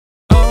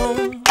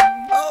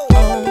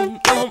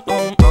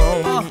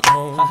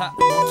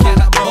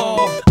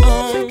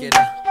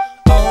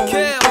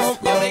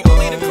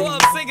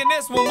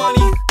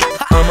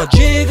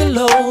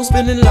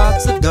spending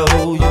lots of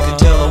dough. You can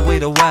tell the way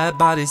the wide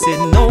body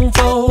sitting on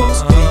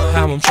foes.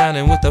 How I'm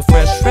shining with the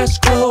fresh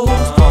clothes.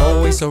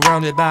 Always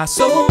surrounded by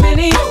so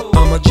many.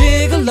 I'm a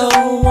gigolo,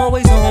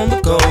 always on the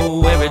go.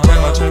 Every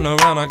time I turn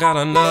around, I got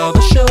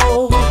another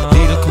show.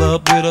 Lead a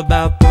club with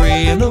about 3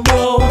 in a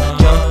row.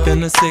 Jump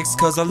in the 6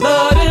 cause I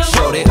love them.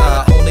 Shorty,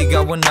 I only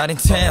got one night in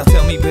town.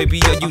 Tell me,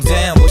 baby, are you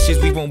down?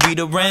 Bushes, we won't beat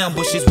around.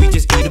 Bushes, we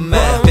just eat 'em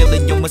out.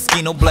 Feeling your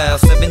Moschino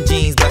blouse. 7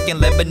 jeans, black and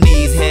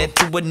Lebanese. Head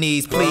to her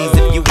knees, please.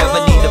 If you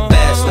ever need a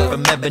bachelor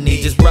from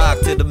Ebony, just rock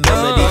to the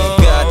melody.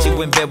 Got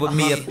you in bed with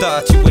me, I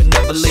thought you would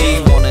never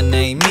leave. Wanna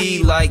name me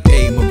like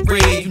A.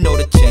 Marie. You know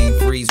the chain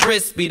freeze,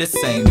 wrist be the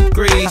same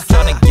degrees.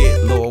 Tryna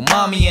get little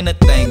mommy in a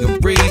thing of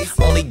breeze.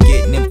 Only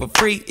getting it for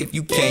free if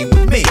you came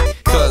with me.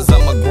 Cause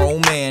I'm a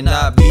grown man,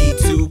 I be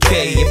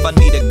 2K. If I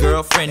need a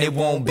girlfriend, it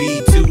won't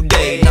be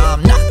today. Nah,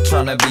 I'm not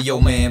tryna be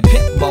your man.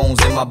 Pimp bones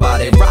in my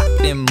body. Rock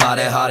them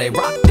mighty hottie.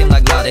 Rock them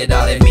like lottie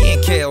dottie. Me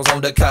and Kale's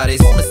on the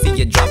cottage. Wanna see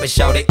you drop it,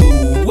 shout it.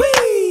 Ooh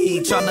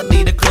wee. Tryna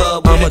lead the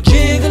club. I'm a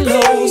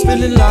gigolo,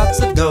 spending lots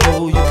of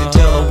dough. You can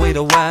tell the way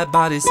the wide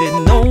body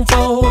sitting on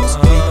foes.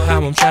 How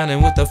I'm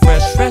shining with the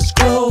fresh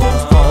clothes.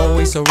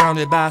 Always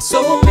surrounded by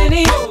so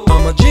many.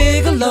 I'm a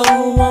gigolo,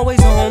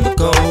 always on the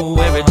go.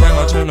 Every time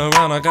I turn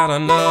around, I got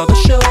another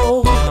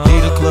show.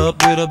 Lead a club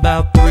with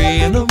about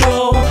 3 in a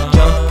row.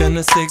 Jump in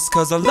the 6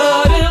 cause I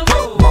love them.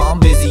 Mom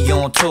busy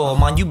on tour,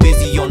 man, you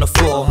busy on the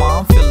floor.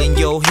 Mom feeling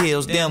your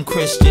heels, them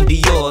Christian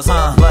Dior's,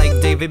 huh? Like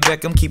David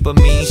Beckham, keep a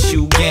mean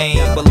shoe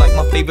game. But like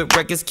my favorite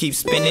records, keep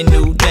spinning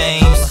new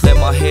dames. Let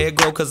my hair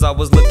grow cause I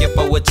was looking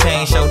for a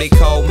change. So they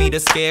call me the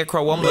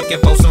scarecrow, I'm looking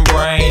for some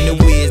rain.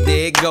 The whiz,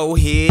 there it go,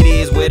 here it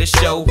is, where the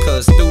show.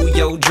 Cause through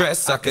your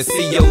dress, I could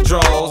see your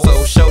drawers.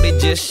 So show they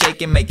just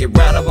shake and make it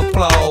round of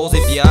applause.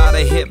 If you're out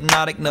of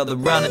hypnotic, another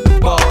round at the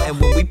bar. And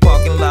when we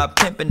parking lot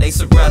pimping, they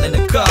surrounding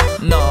the car.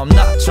 No, I'm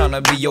not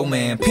tryna be your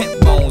man.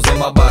 Pimp bones in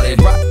my body.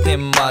 Rock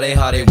them mighty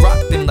hottie. Rock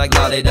them like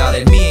lottie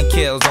dottie. Me and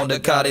Kale's on the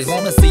cottage.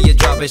 Wanna see you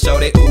drop it, show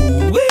they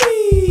ooh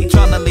wee.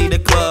 Tryna lead the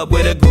club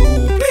with a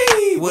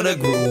groupie. With a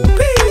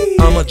groupie.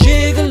 I'm a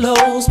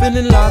gigolo,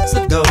 spending lots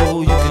of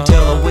dough. You can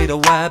tell the way the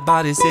wide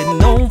body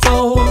sitting on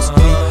foes.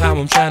 How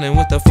I'm shining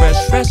with the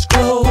fresh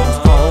clothes.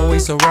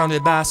 Always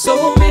surrounded by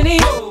so many.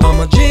 I'm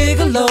a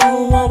gigolo,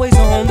 always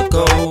on the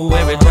go.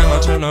 Every time I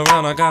turn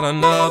around, I got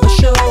another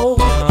show.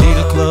 Lead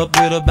a club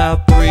with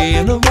about 3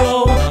 in a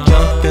row.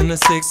 Jump in the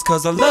 6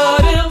 cause I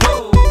love them.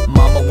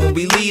 Mama, when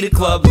we leave the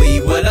club,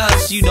 leave with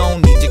us. You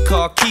don't need your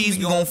car keys,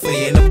 you gon'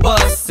 flee in the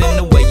bus. And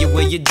the way you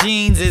wear your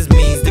jeans is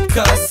means to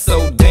cuss.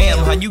 So damn,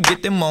 how you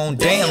get them on?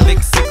 Damn,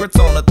 big secrets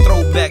on a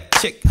throwback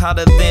chick,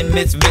 hotter than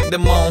Miss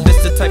Victim on.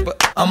 This the type of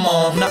I'm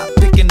on, not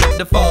picking up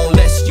the phone.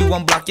 Lest you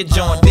unblock your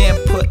joint, then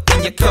put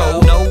in your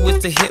code. Know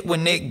it's the hit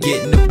when it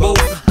get in the booth.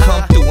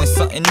 Come through in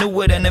something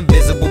newer than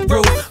invisible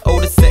roof. Oh,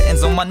 the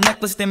settings on my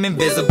necklace, them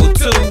invisible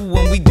too.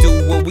 When we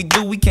do what we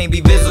do, we can't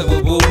be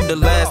visible, boo. The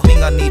last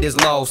thing I need is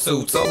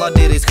lawsuits. All I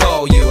did is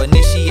call you.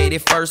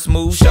 Initiated first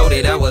move, showed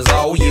it that was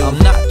all you. I'm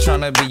not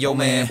tryna be your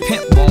man.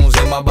 Pimp bones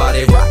in my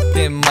body. Rock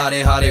them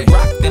mighty hottie.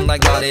 Rock them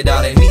like lottie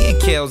dottie. Me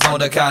and Kale's on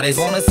the cottage.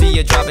 Wanna see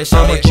you drop it,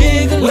 show I'm a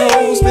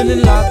gigolo,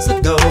 spending lots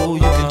of dough. You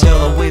can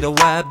tell the way the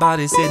wide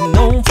body sitting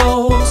on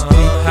foes.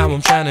 How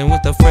I'm shining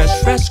with the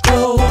fresh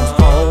clothes.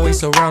 Always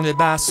surrounded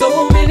by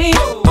so many.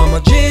 I'm a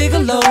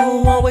gigolo,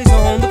 always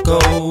on the go.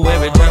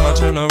 Every time I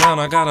turn around,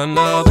 I got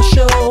another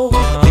show.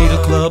 Lead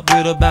a club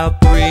with about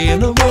 3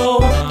 in a row.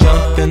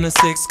 Jump in the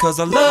 6 cause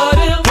I love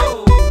them.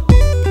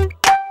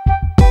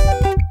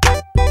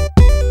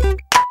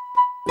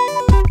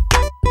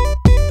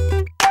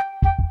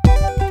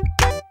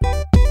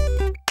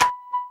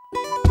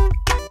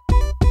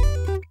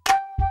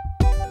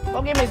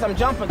 Go get me some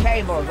jumper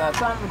cables or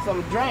something,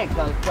 some drink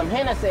or some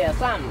Hennessy or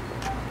something.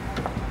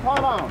 Hold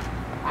on.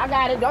 I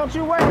got it. Don't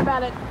you worry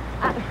about it.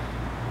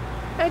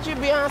 Ain't you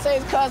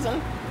Beyonce's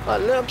cousin or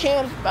Lil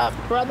Kim's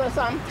brother or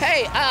something?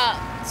 Hey,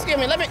 excuse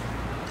me, let me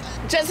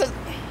just...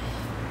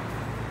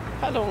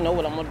 I don't know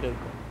what I'm gonna do.